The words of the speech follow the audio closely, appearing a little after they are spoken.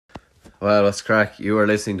Well, what's crack? You are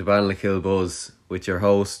listening to Ballinkill Buzz with your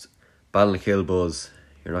host, Ballinkill Buzz.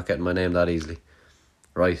 You're not getting my name that easily.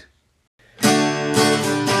 Right.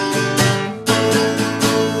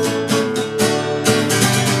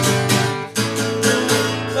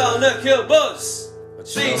 Ballinkill Buzz!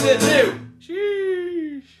 Season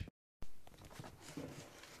 2!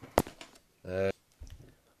 Sheesh!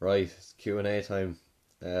 Right, it's Q&A time.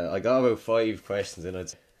 I got about 5 questions in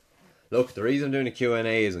it. Look, the reason I'm doing a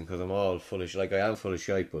Q&A isn't because I'm all full of shit. Like, I am full of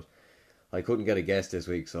shite, but I couldn't get a guest this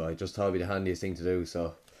week, so I just thought it'd be the handiest thing to do,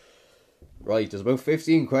 so... Right, there's about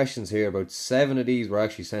 15 questions here. About 7 of these were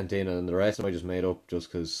actually sent in, and the rest of them I just made up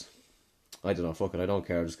just because... I don't know, fuck it, I don't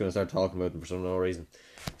care. I'm just going to start talking about them for some no reason.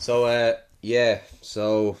 So, yeah,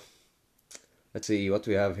 so... Let's see, what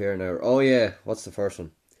do we have here now? Oh, yeah, what's the first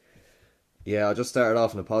one? Yeah, I'll just start it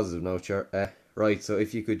off on a positive note, sure. Right, so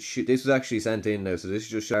if you could shoot... This was actually sent in now, so this is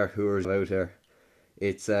just Shark Hooers out here.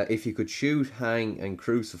 It's, if you could shoot, hang, and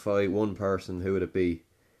crucify one person, who would it be?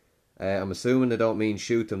 I'm assuming they don't mean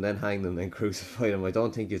shoot them, then hang them, then crucify them. I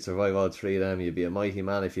don't think you'd survive all 3 of them. You'd be a mighty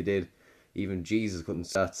man if you did. Even Jesus couldn't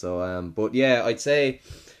stat, so, but yeah, I'd say...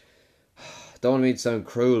 Don't mean to sound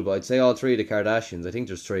cruel, but I'd say all 3 of the Kardashians. I think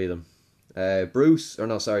there's 3 of them. Bruce, or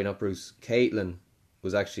no, sorry, not Bruce. Caitlyn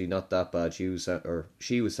was actually not that bad. She was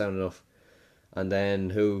sound enough. And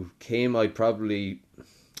then Kim, I'd probably...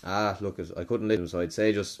 look, I couldn't listen, so I'd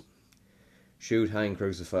say just shoot, hang,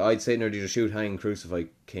 crucify. I'd say nearly just shoot, hang, crucify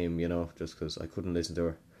Kim, you know, just because I couldn't listen to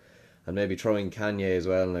her. And maybe throwing Kanye as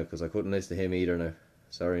well now, because I couldn't listen to him either now.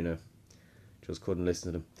 Sorry now. Just couldn't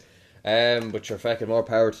listen to them. But you're fucking more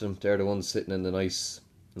power to them. They're the ones sitting in the nice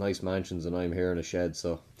mansions, and I'm here in a shed,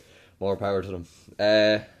 so more power to them.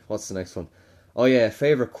 What's the next one? Oh yeah,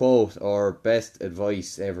 favourite quote or best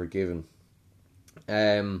advice ever given.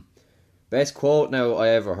 Best quote now I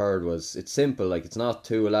ever heard was, it's simple, like it's not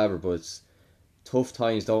too elaborate, but it's tough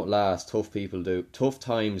times don't last, tough people do. Tough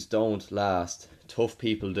times don't last, tough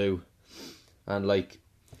people do. And like,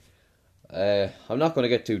 I'm not going to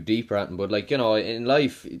get too deep at it, but like, you know, in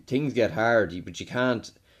life things get hard, but you can't.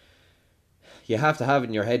 You have to have it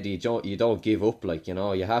in your head that you don't give up, like, you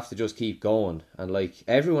know, you have to just keep going. And like,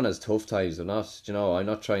 everyone has tough times. I'm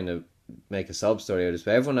not trying to make a sob story out of this,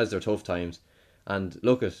 but everyone has their tough times. And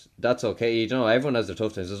look, that's okay, you know, everyone has their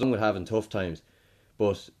tough times. There's wrong with having tough times.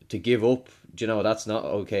 But to give up, you know, that's not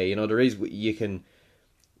okay. You know,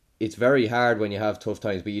 it's very hard when you have tough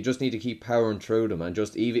times, but you just need to keep powering through them. And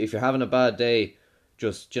just, even if you're having a bad day,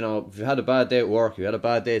 just, you know, if you had a bad day at work, you had a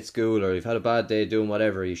bad day at school, or you've had a bad day doing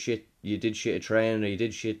whatever, you did shit at training, or you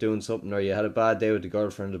did shit doing something, or you had a bad day with the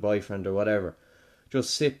girlfriend or boyfriend or whatever,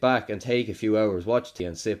 just sit back and take a few hours, watch TV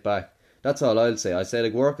and sit back. That's all I'll say. I say,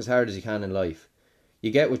 like, work as hard as you can in life. You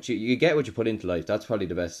get what you put into life. That's probably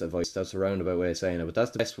the best advice. That's a roundabout way of saying it, but that's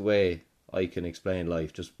the best way I can explain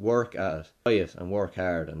life. Just work at it, try it, and work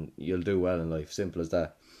hard, and you'll do well in life. Simple as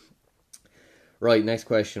that. Right, next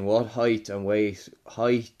question. What height and weight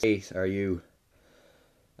are you?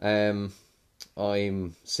 I'm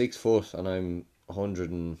 6 foot and I'm 100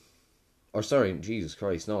 and... Or sorry, Jesus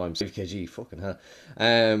Christ, no, I'm 6 kg, fucking hell.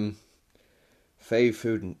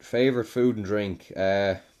 Favourite food and drink,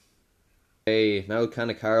 hey, now can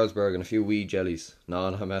of Carlsberg and a few wee jellies. No,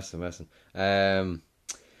 I'm messing.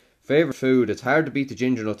 Favourite food, it's hard to beat the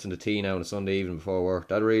ginger nuts and the tea now on a Sunday evening before work.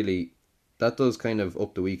 That does kind of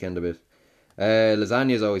up the weekend a bit.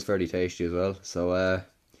 Lasagna is always fairly tasty as well, so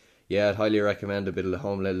yeah, I'd highly recommend a bit of the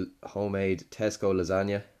homemade Tesco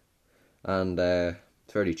lasagna, and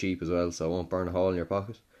it's fairly cheap as well, so it won't burn a hole in your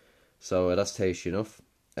pocket, so that's tasty enough.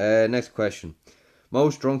 Next question,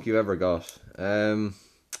 most drunk you've ever got?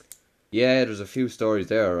 Yeah, there's a few stories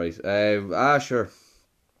there, right? Sure,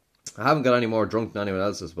 I haven't got any more drunk than anyone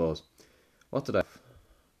else, I suppose. What did I...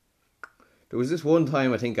 There was this one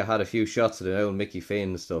time I think I had a few shots of the old Mickey Finn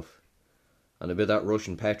and stuff, and a bit of that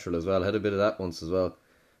Russian petrol as well. I had a bit of that once as well.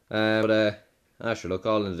 Sure, look,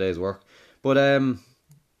 all in the day's work. But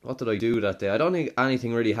what did I do that day? I don't think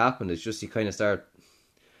anything really happened. It's just you kind of start...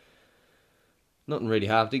 Nothing really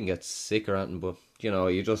happened. Didn't get sick or anything, but you know,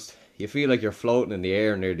 you feel like you're floating in the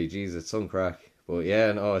air nearly. Jesus, it's some crack. But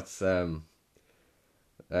yeah, no, it's I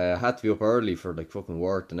had to be up early for like fucking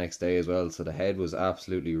work the next day as well, so the head was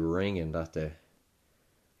absolutely ringing that day.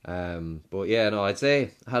 But yeah, no, I'd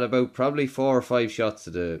say I had about probably 4 or 5 shots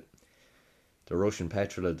of the Russian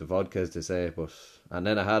petrol, the vodka as they say, and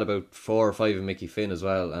then I had about 4 or 5 of Mickey Finn as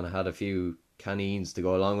well, and I had a few canines to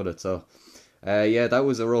go along with it. So yeah, that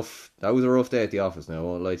was a rough day at the office now, I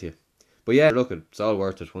won't lie to you. But yeah, look, it's all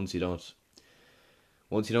worth it once you don't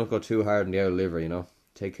go too hard on the old liver, you know.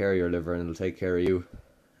 Take care of your liver and it'll take care of you.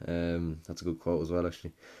 That's a good quote as well,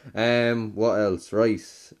 actually. What else? Right,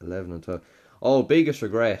 11 and 12. Oh, biggest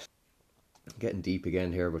regret. I'm getting deep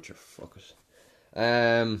again here, but you're fuckers.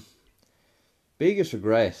 Biggest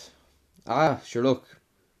regret. Sure, look.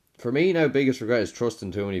 For me now, biggest regret is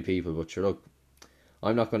trusting too many people, but sure, look.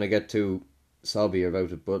 I'm not going to get too sobby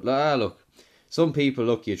about it, but look. Some people,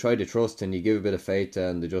 look, you try to trust and you give a bit of faith to,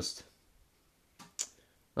 and they just...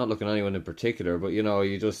 Not looking at anyone in particular, but you know,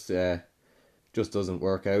 you just doesn't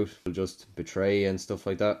work out. They'll just betray and stuff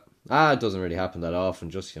like that. It doesn't really happen that often,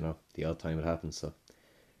 just, you know, the odd time it happens, so.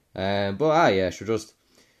 Yeah, sure, just...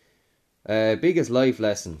 biggest life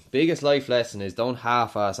lesson. Biggest life lesson is don't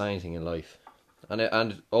half-ass anything in life.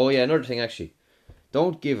 And oh yeah, another thing actually.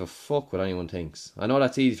 Don't give a fuck what anyone thinks. I know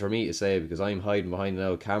that's easy for me to say because I'm hiding behind an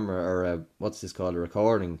old camera or what's this called, a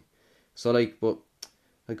recording. So but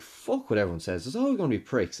fuck what everyone says. There's always going to be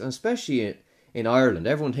pricks, and especially in Ireland,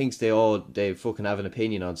 everyone thinks they fucking have an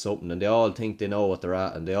opinion on something, and they all think they know what they're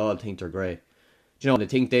at, and they all think they're great. You know, they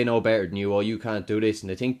think they know better than you. Oh, you can't do this, and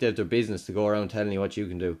they think they're their business to go around telling you what you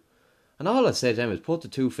can do. And all I say to them is put the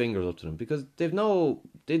two fingers up to them, because they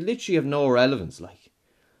literally have no relevance.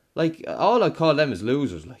 Like, all I call them is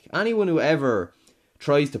losers. Like, anyone who ever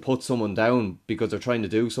tries to put someone down because they're trying to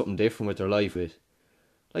do something different with their life,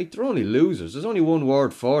 like, they're only losers. There's only one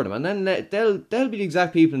word for them. And then they'll be the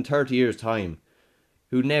exact people in 30 years' time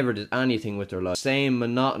who never did anything with their life. Same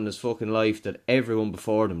monotonous fucking life that everyone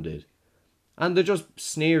before them did. And they're just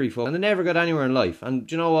sneery folk. And they never got anywhere in life. And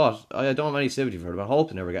do you know what? I don't have any sympathy for them. I hope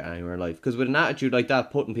they never get anywhere in life. Because with an attitude like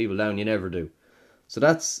that, putting people down, you never do. So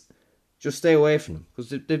that's... Just stay away from them. Because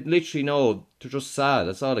they literally know they're just sad.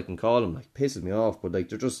 That's all I can call them. Like, pisses me off. But, like,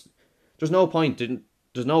 they're just... There's no point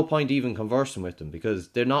even conversing with them. Because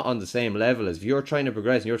they're not on the same level as... If you're trying to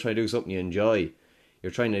progress and you're trying to do something you enjoy,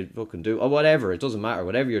 you're trying to fucking do... Or whatever. It doesn't matter.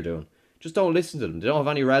 Whatever you're doing. Just don't listen to them. They don't have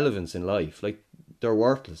any relevance in life. Like, they're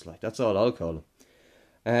worthless. Like, that's all I'll call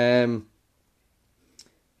them.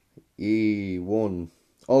 E1.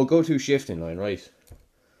 Oh, go-to shifting line, right.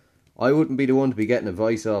 I wouldn't be the one to be getting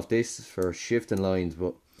advice off this for shifting lines,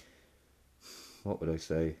 but what would I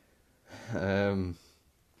say? Sure,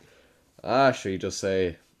 you just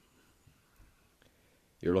say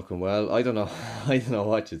you're looking well. I don't know. I don't know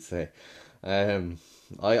what you'd say.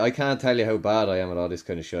 I can't tell you how bad I am at all this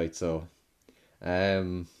kind of shite. So,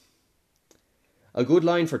 a good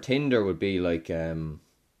line for Tinder would be like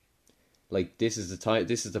this is the time.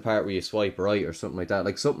 This is the part where you swipe right or something like that.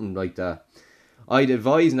 Like something like that. I'd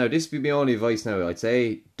advise, now this would be my only advice now, I'd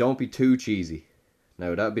say don't be too cheesy.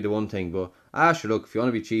 Now that'd be the one thing, but sure, look, if you want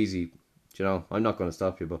to be cheesy, you know, I'm not going to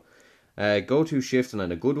stop you, but go to shifting,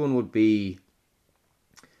 and a good one would be,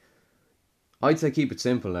 I'd say keep it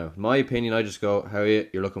simple now. In my opinion, I just go, how are you?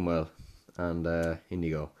 You're looking well. And in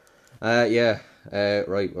you go. Right, yeah,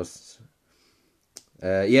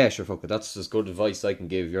 sure, fuck it. That's as good advice I can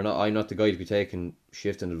give. I'm not the guy to be taking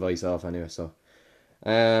shifting advice off anyway, so.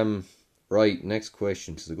 Right, next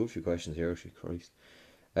question. There's a good few questions here, actually, Christ.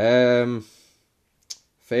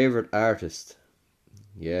 Favourite artist?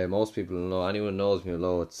 Yeah, most people know. Anyone knows me will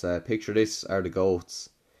know. It's Picture This are the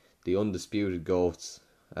GOATs. The undisputed GOATs.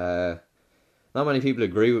 Not many people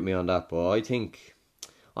agree with me on that, but I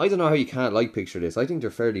don't know how you can't like Picture This. I think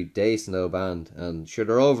they're fairly decent little band. And sure,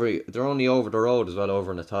 they're only over the road as well,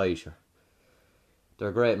 over in the Thai, sure. They're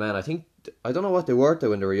a great man. I don't know what they were though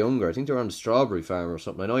when they were younger. I think they were on the strawberry farm or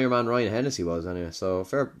something. I know your man Ryan Hennessy was anyway, so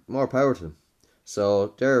more power to them.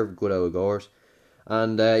 So they're good outgoers.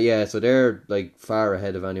 And yeah, so they're like far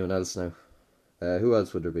ahead of anyone else now. Who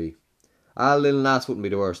else would there be? Lil Nas wouldn't be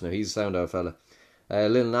the worst now. He's a sound out fella.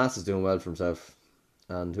 Lil Nas is doing well for himself.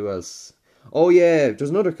 And who else? Oh yeah, there's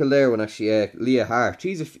another Kildare one actually. Leah Hart.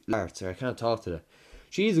 She's I can't talk to her.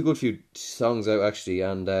 She's a good few songs out actually,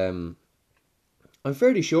 and I'm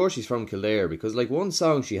fairly sure she's from Kildare, because like one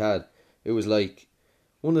song she had, it was like,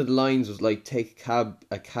 one of the lines was like, take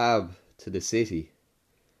a cab to the city.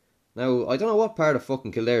 Now, I don't know what part of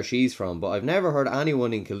fucking Kildare she's from, but I've never heard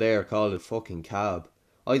anyone in Kildare call it fucking cab.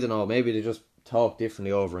 I don't know, maybe they just talk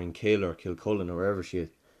differently over in Kill or Kilcullen or wherever she is.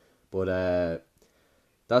 But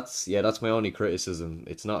that's my only criticism.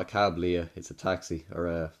 It's not a cab, Leah, it's a taxi,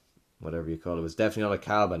 or whatever you call it. It's definitely not a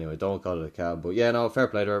cab anyway, don't call it a cab. But yeah, no, fair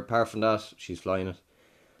play to her. Apart from that, she's flying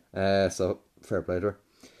it. So, fair play to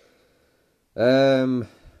her.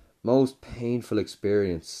 Most painful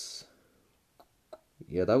experience.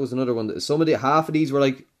 Yeah, that was another one. Half of these were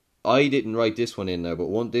like, I didn't write this one in now,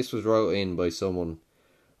 but this was wrote in by someone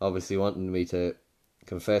obviously wanting me to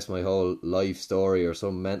confess my whole life story or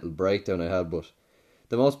some mental breakdown I had. But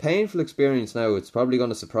the most painful experience now, it's probably going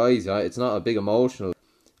to surprise you. It's not a big emotional.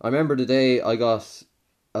 I remember the day I got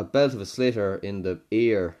a belt of a slitter in the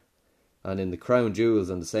ear and in the crown jewels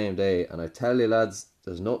on the same day, and I tell you lads,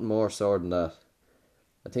 there's nothing more sore than that.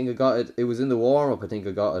 I think I got it, it was in the warm-up, I think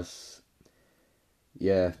I got it,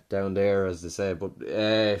 yeah, down there as they say, but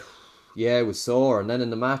yeah, it was sore. And then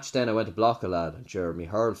in the match then I went to block a lad, and sure, me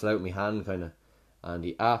hurl fell out my hand kind of, and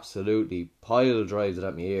he absolutely pile drives it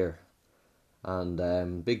at my ear.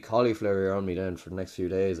 And big cauliflower ear on me then for the next few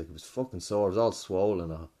days. Like, it was fucking sore, it was all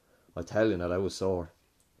swollen. I tell you that I was sore.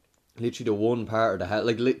 Literally the one part of the head,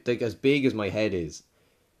 like as big as my head is,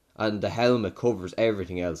 and the helmet covers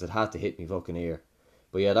everything else, it had to hit me fucking ear.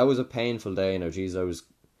 But yeah, that was a painful day now. Jesus,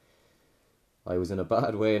 I was in a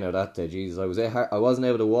bad way now that day. Jesus, I wasn't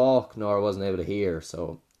able to walk, nor I wasn't able to hear.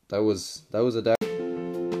 So that was a day.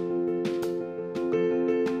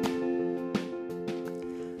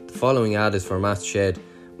 The following ad is for Matt's Shed.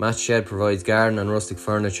 Matt's Shed provides garden and rustic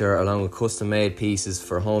furniture along with custom-made pieces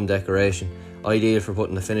for home decoration, ideal for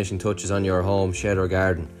putting the finishing touches on your home, shed or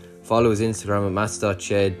garden. Follow his Instagram at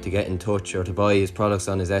mats.shed to get in touch or to buy his products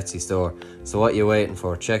on his Etsy store. So what are you waiting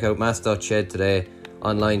for? Check out mats.shed today,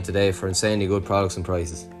 online today, for insanely good products and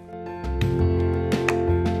prices.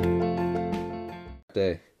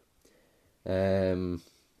 Day.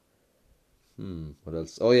 What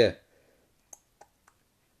else? Oh yeah.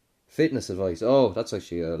 Fitness advice. Oh, that's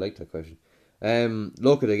actually, I like that question.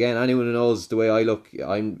 Look at again, anyone who knows the way I look,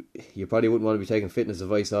 you probably wouldn't want to be taking fitness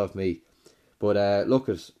advice off me. But look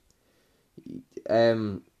at,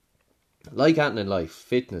 like anything in life,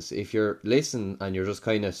 fitness, if you're listening and you're just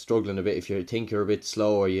kind of struggling a bit, if you think you're a bit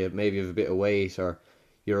slow, or you maybe have a bit of weight, or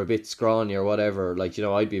you're a bit scrawny or whatever, like, you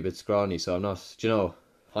know, I'd be a bit scrawny, so I'm not, you know,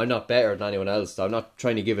 I'm not better than anyone else. I'm not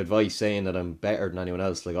trying to give advice saying that I'm better than anyone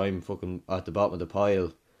else. Like, I'm fucking at the bottom of the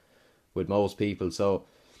pile with most people. So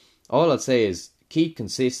all I'd say is keep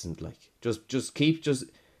consistent. Like, just keep,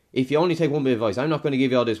 if you only take one bit of advice, I'm not going to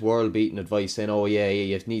give you all this world beating advice saying, oh yeah,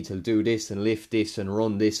 you need to do this and lift this and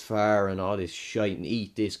run this far and all this shite and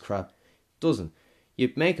eat this crap. Doesn't.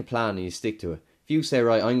 You make a plan and you stick to it. If you say,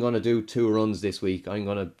 right, I'm going to do 2 runs this week, I'm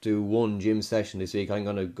going to do 1 gym session this week, I'm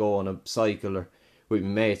going to go on a cycle or with my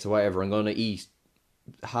mates or whatever, I'm going to eat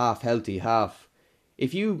half healthy, half.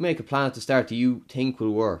 If you make a plan at the start that you think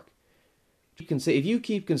will work, if you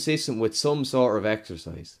keep consistent with some sort of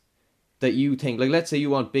exercise that you think, like, let's say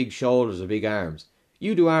you want big shoulders or big arms,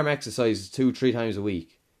 you do arm exercises 2-3 times a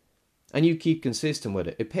week, and you keep consistent with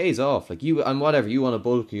it, it pays off. Like, you, and whatever, you want to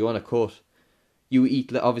bulk, you want to cut, you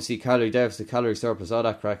eat, obviously, calorie deficit, calorie surplus, all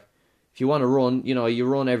that crack. If you want to run, you know, you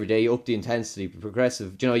run every day, you up the intensity,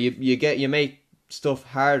 progressive, you know, you make stuff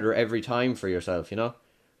harder every time for yourself, you know.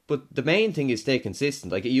 But the main thing is stay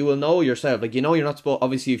consistent. Like, you will know yourself. Like, you know, you're not supposed,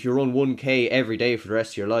 obviously, if you run 1k every day for the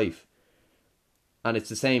rest of your life, and it's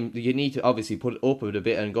the same, you need to obviously put it up a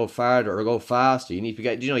bit and go farther or go faster. You need to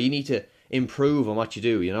get, you know, you need to improve on what you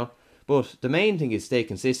do, you know. But the main thing is stay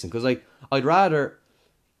consistent. Because, like, I'd rather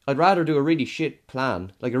do a really shit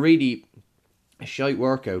plan, like a shite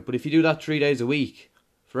workout. But if you do that 3 days a week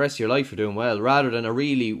for the rest of your life, you're doing well, rather than a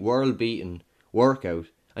really world-beating workout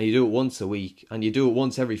and you do it once a week, and you do it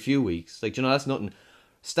once every few weeks. Like, you know, that's nothing.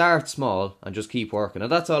 Start small and just keep working. And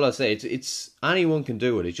that's all I say. It's anyone can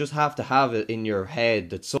do it. You just have to have it in your head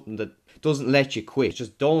that something that doesn't let you quit.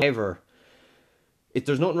 Just don't ever.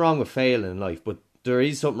 There's nothing wrong with failing in life, but there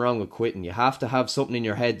is something wrong with quitting. You have to have something in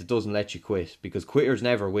your head that doesn't let you quit, because quitters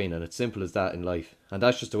never win, and it's simple as that in life. And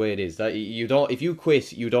that's just the way it is. That you don't. If you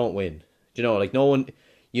quit, you don't win. You know, like, no one.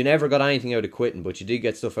 You never got anything out of quitting, but you did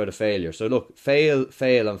get stuff out of failure. So look, fail,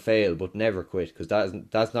 and fail, but never quit, because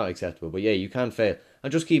that's not acceptable. But yeah, you can fail,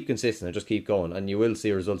 and just keep consistent and just keep going, and you will see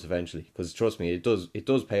results eventually. Because trust me, it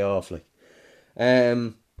does pay off. Like,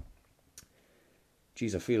 jeez,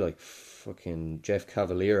 I feel like fucking Jeff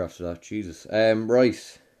Cavalier after that. Jesus.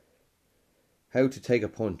 Right. How to take a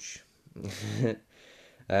punch.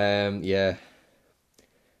 Yeah.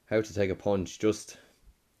 How to take a punch. Just.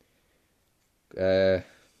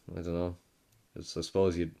 I don't know. I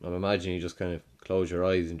suppose I'm imagining you just kind of close your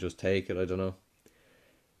eyes and just take it. I don't know.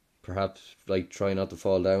 Perhaps, like, try not to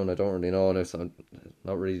fall down. I don't really know. So I'm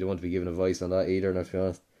not really want to be giving advice on that either, now, to be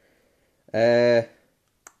honest.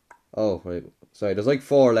 Oh, right. Sorry, there's like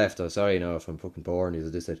 4 left. I'm sorry now if I'm fucking boring you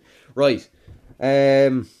at this stage. Right.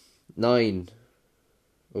 9.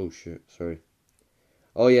 Oh, shit. Sorry.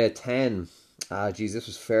 Oh, yeah, 10. Jeez, this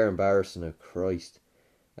was fair embarrassing now. Christ.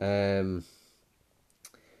 The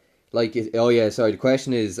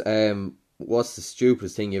question is, what's the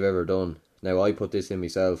stupidest thing you've ever done? Now, I put this in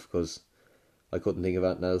myself because I couldn't think of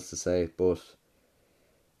anything else to say, but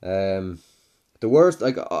the worst,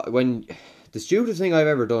 like, the stupidest thing I've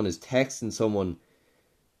ever done is texting someone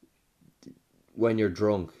when you're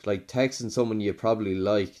drunk. Like texting someone you probably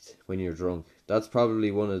liked when you're drunk. That's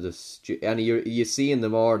probably one of the and you see in the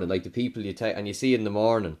morning, like the people you text and you see in the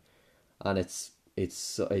morning, and it's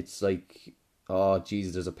like, oh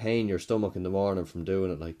Jesus, there's a pain in your stomach in the morning from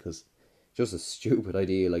doing it, like, because just a stupid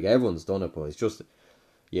idea. Like everyone's done it, but it's just,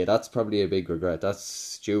 yeah, that's probably a big regret. That's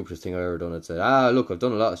the stupidest thing I've ever done. I'd say, look, I've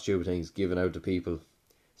done a lot of stupid things, giving out to people,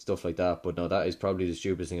 stuff like that. But no, that is probably the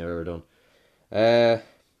stupidest thing I've ever done.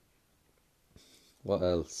 What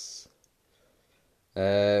else?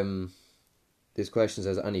 This question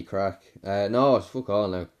says, any crack? No, it's fuck all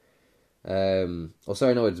now. Oh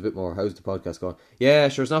sorry, no, it's a bit more. How's the podcast going? Yeah,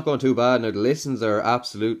 sure, it's not going too bad now. The listens are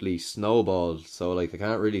absolutely snowballed, so like I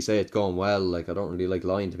can't really say it's going well. Like I don't really like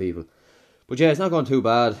lying to people, but yeah, it's not going too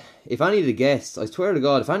bad. If any of the guests, I swear to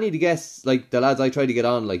God, if any of the guests, like the lads I tried to get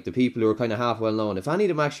on, like the people who are kind of half well known, if any of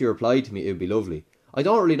them actually replied to me, it would be lovely. I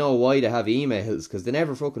don't really know why they have emails, because they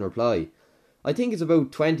never fucking reply. I think it's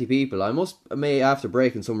about 20 people. I may after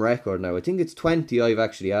breaking some record now. I think it's 20 I've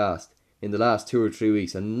actually asked in the last 2 or 3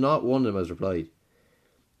 weeks, and not one of them has replied.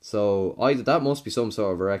 So either that must be some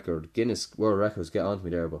sort of a record. Guinness World Records get onto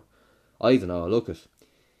me there, but I don't know. Look,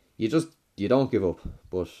 you don't give up,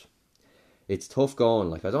 but it's tough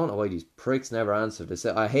going. Like I don't know why these pricks never answer. They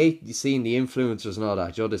say, I hate seeing the influencers and all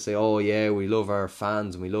that. You know, they say, oh yeah, we love our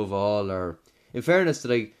fans and we love all our. In fairness,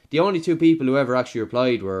 like the only 2 people who ever actually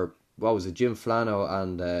replied were, what was it, Jim Flano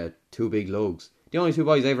and 2 Big Lugs. The only 2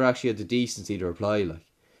 boys ever actually had the decency to reply, like.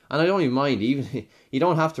 And I don't even mind, even, you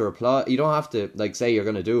don't have to reply, you don't have to, like, say you're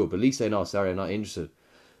going to do it, but at least say, no, sorry, I'm not interested.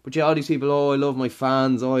 But yeah, all these people, oh, I love my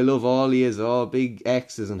fans, oh, I love all he is, oh, big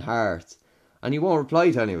X's and hearts. And you won't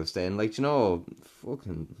reply to any of us then, like, you know,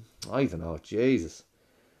 fucking, I don't know, Jesus.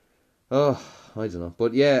 Oh, I don't know.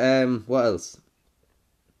 But yeah, what else?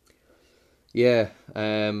 Yeah,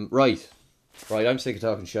 right, I'm sick of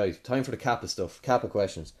talking shite. Time for the Kappa stuff, Kappa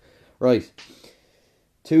questions. Right.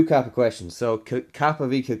 2 Kappa questions. So Kappa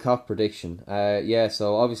v Kilcock prediction. Yeah.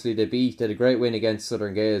 So obviously they had a great win against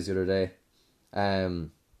Southern Gales the other day.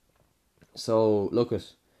 So look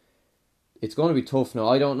it's going to be tough now.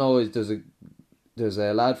 I don't know. There's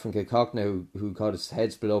a lad from Kilcock now who got his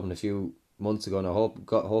head split open a few months ago, and I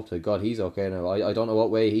hope to God he's okay now. I don't know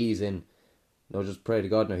what way he's in. No, just pray to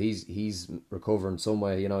God now he's recovering some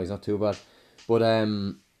way. You know, he's not too bad. But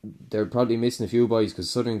they're probably missing a few boys because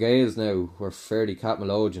Southern Gales now were fairly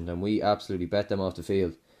Catmalogent and we absolutely bet them off the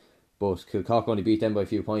field. But Kilcock only beat them by a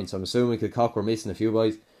few points. I'm assuming Kilcock were missing a few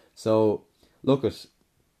boys. So, look,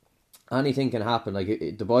 anything can happen.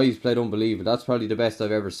 Like the boys played unbelievable. That's probably the best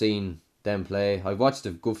I've ever seen them play. I've watched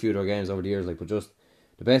a good few of their games over the years, like, but just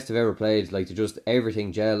the best I've ever played. Like, to just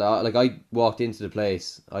everything gel. Like I walked into the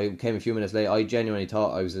place, I came a few minutes late. I genuinely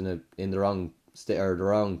thought I was in the wrong or the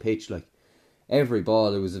wrong pitch. Like every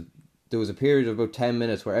ball, there was a period of about 10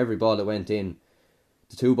 minutes where every ball that went in,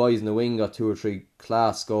 the 2 boys in the wing got 2 or 3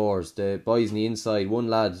 class scores. The boys in the inside, one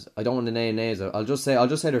lad, I don't want to name names. I'll just say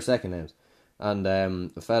their second names. And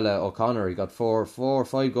the fella O'Connor, he got 4 or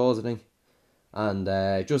 5 goals, I think. And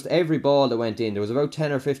just every ball that went in, there was about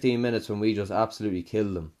 10 or 15 minutes when we just absolutely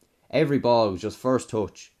killed them. Every ball was just first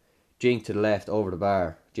touch, jink to the left over the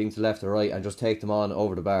bar, jink to the left to right, and just take them on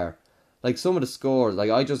over the bar. Like some of the scores,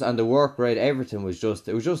 like and the work rate, everything was just,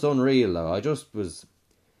 it was just unreal. Though.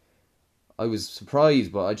 I was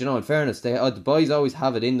surprised, but you know, in fairness, the boys always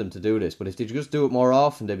have it in them to do this. But if they just do it more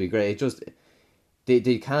often, they'd be great. It just,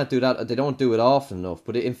 they can't do that. They don't do it often enough.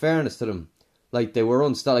 But in fairness to them, like they were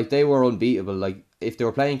unbeatable. Like if they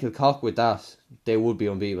were playing Kilcock with that, they would be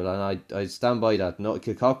unbeatable, and I stand by that. No,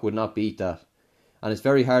 Kilcock would not beat that, and it's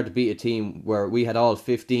very hard to beat a team where we had all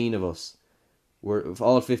 15 of us.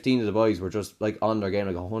 All 15 of the boys were just like on their game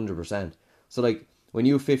like 100%. So like when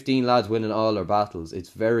you have 15 lads winning all their battles, it's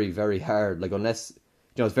very, very hard. Like unless,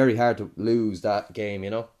 you know, it's very hard to lose that game, you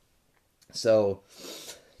know. So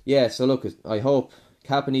yeah, so look, I hope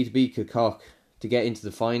Kappa need to beat Kilcock to get into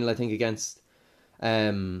the final. I think against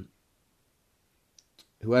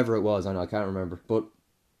whoever it was, I can't remember, but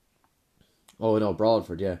oh no,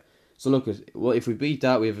 Broadford, yeah. So look, well, if we beat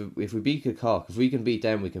that, if we beat Kilcock, if we can beat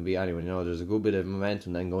them, we can beat anyone. You know, there's a good bit of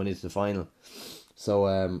momentum then going into the final.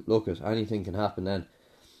 So look, anything can happen then.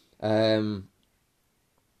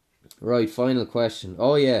 Right, final question.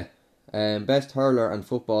 Oh yeah, best hurler and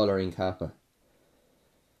footballer in Kappa.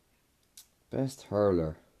 Best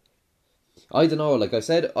hurler. I don't know. Like I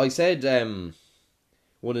said,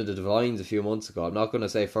 one of the Divines a few months ago. I'm not going to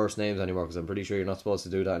say first names anymore because I'm pretty sure you're not supposed to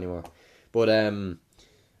do that anymore. But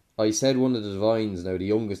I said one of the Divines now, the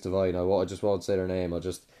youngest Divine. I just won't say their name.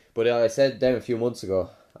 But I said them a few months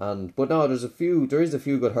ago. But no, there is a few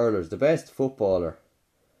good hurlers. The best footballer.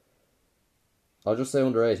 I'll just say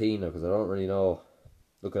under 18 now because I don't really know.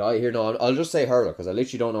 Look, I'll just say hurler because I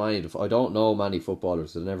literally don't know any. I don't know many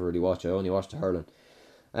footballers. So I never really watch. I only watch the hurling.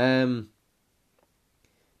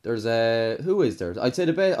 There's who is there? I'd say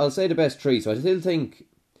the best. I'll say the best three. So I still think.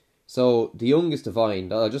 So the youngest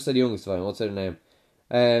Divine. I'll just say the youngest Divine. I won't say the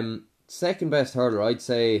name. Second best hurler. I'd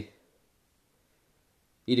say.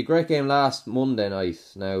 He had a great game last Monday night.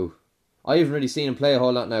 Now, I haven't really seen him play a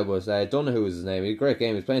whole lot now, but Donoghue was his name. He had a great game.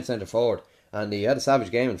 He was playing centre forward, and he had a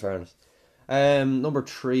savage game in fairness. Number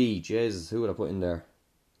 3, Jesus, who would I put in there?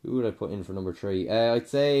 Who would I put in for number 3? I'd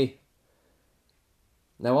say.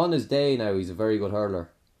 Now on his day, now he's a very good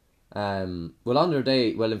hurler. Well, on their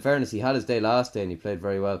day, well, in fairness, he had his day last day and he played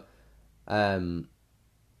very well. Adam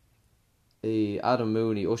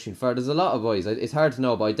Mooney, Oisin Farr. There's a lot of boys. It's hard to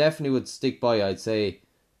know, but I definitely would stick by. I'd say,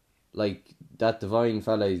 like that Divine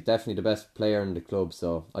fella, he's definitely the best player in the club.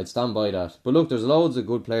 So I'd stand by that. But look, there's loads of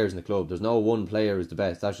good players in the club. There's no one player is the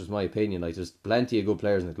best. That's just my opinion. Like there's plenty of good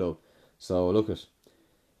players in the club. So look at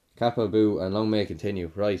Kappa Boo and long may it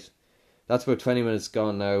continue. Right, that's about 20 minutes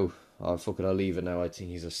gone now. Oh fuck it, I'll leave it now. I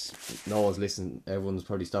think no one's listening. Everyone's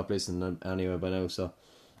probably stopped listening anyway by now. So,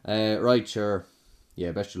 right, sure.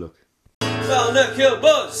 Yeah, best of luck. Found Kill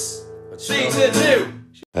Buzz. Season 2.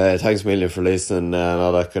 Thanks a million for listening and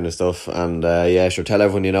all that kind of stuff. And yeah, sure, tell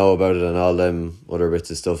everyone you know about it and all them other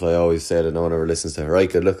bits of stuff I always say that no one ever listens to. Right,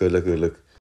 good luck.